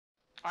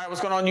All right,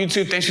 what's going on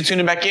YouTube? Thanks for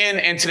tuning back in.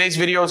 And today's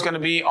video is going to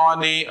be on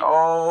the,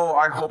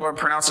 I hope I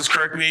pronounced this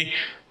correctly,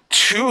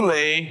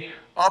 Thule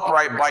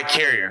Upright Bike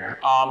Carrier.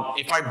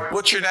 If I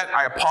butcher that,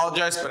 I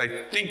apologize, but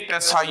I think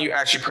that's how you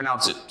actually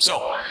pronounce it.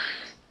 So,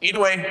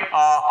 either way,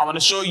 I'm going to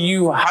show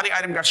you how the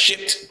item got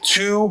shipped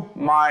to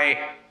my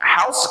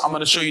house. I'm going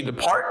to show you the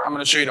part. I'm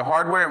going to show you the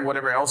hardware and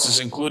whatever else is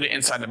included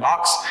inside the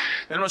box.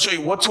 Then I'm going to show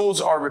you what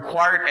tools are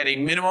required at a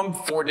minimum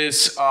for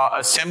this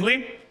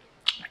assembly.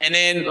 And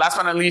then last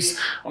but not least,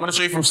 I'm going to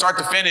show you from start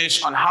to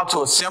finish on how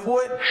to assemble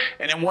it.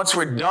 And then once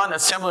we're done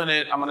assembling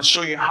it, I'm going to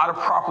show you how to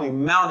properly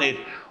mount it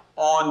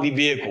on the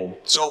vehicle.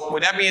 So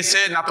with that being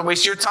said, not to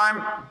waste your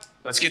time,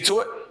 let's get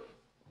to it.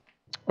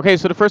 Okay,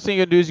 so the first thing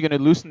you're going to do is you're going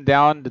to loosen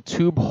down the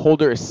tube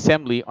holder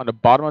assembly on the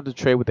bottom of the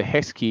tray with the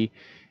hex key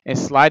and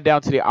slide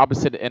down to the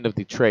opposite end of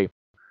the tray.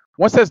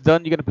 Once that's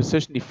done, you're going to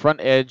position the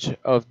front edge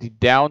of the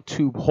down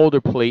tube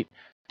holder plate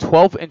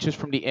 12 inches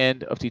from the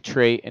end of the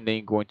tray, and then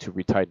you're going to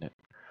retighten it.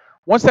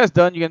 Once that's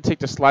done, you're going to take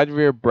the slide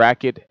rear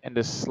bracket and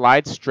the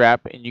slide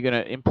strap, and you're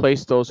going to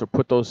in-place those or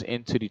put those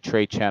into the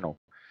tray channel.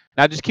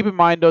 Now, just keep in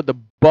mind, though, the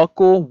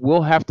buckle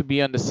will have to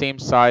be on the same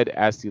side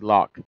as the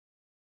lock.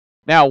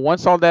 Now,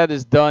 once all that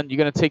is done, you're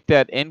going to take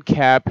that end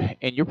cap,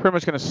 and you're pretty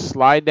much going to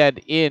slide that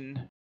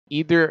in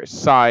either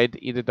side,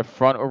 either the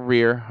front or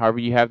rear, however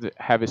you have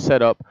it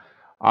set up.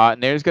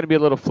 And there's going to be a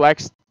little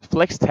flex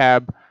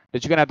tab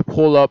that you're going to have to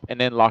pull up and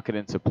then lock it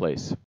into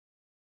place.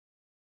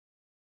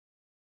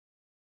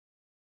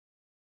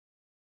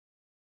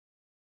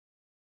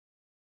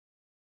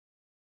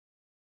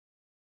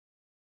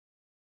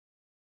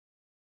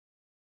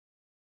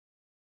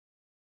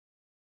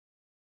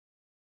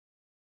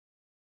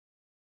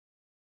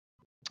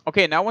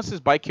 Okay, now once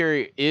this bike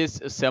carrier is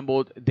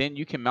assembled, then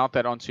you can mount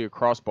that onto your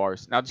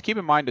crossbars. Now just keep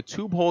in mind the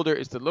tube holder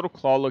is the little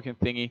claw looking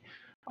thingy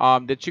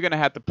that you're going to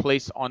have to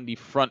place on the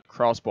front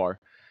crossbar.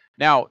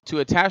 Now to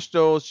attach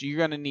those, you're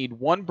going to need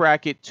one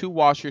bracket, two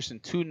washers,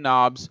 and two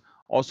knobs,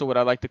 also what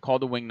I like to call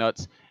the wing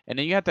nuts. And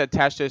then you have to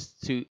attach this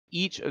to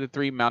each of the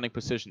three mounting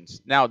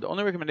positions. Now the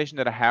only recommendation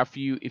that I have for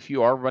you, if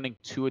you are running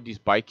two of these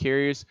bike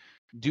carriers,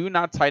 do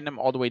not tighten them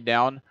all the way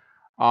down.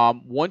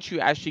 Once you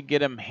actually get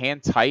them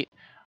hand tight,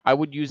 I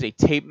would use a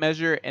tape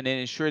measure and then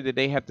ensure that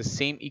they have the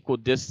same equal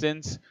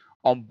distance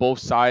on both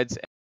sides.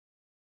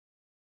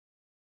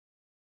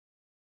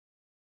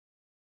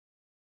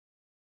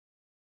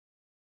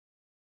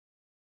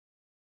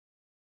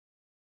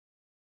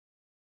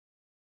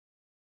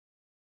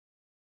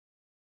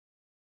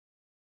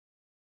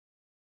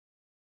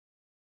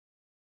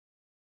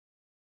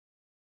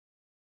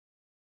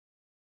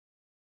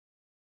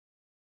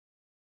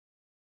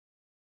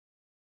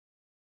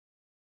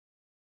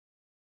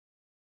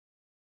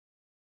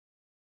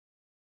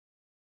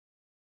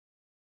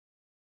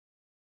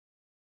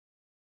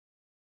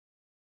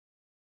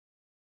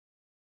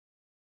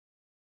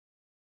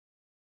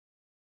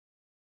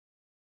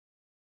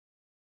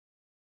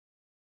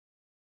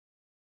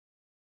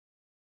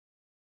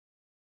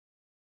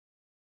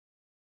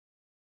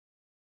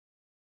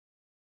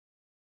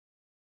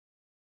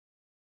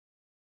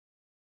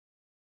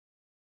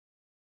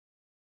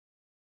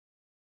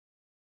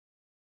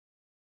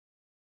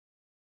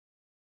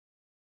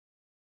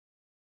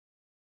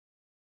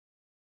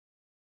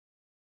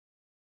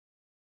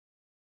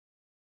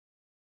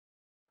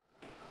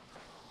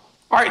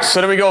 All right,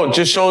 so there we go.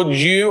 Just showed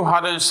you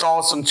how to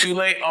install some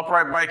Thule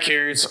upright bike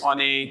carriers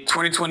on a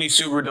 2020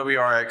 Subaru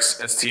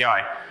WRX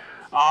STI.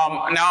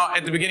 Now,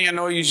 at the beginning, I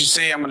know you usually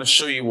say I'm going to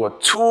show you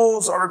what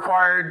tools are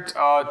required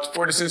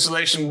for this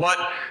installation, but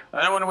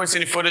I don't want to waste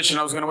any footage, and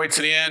I was going to wait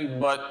to the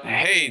end. But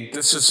hey,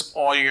 this is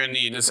all you're going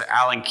to need. This is an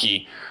Allen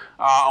key.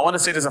 I want to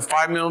say there's a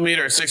 5mm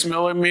or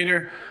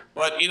 6mm,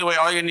 but either way,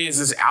 all you're going to need is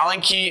this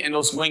Allen key and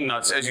those wing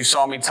nuts, as you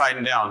saw me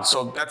tighten down.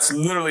 So that's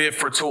literally it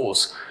for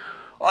tools.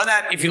 On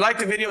that, if you liked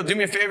the video, do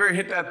me a favor,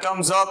 hit that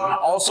thumbs up.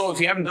 Also, if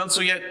you haven't done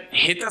so yet,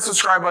 hit that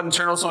subscribe button,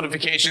 turn on those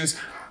notifications,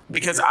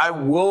 because I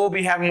will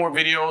be having more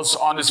videos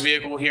on this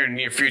vehicle here in the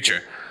near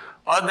future.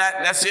 Other than that,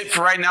 that's it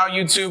for right now,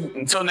 YouTube.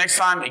 Until next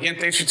time, again,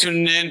 thanks for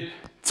tuning in.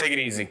 Take it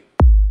easy.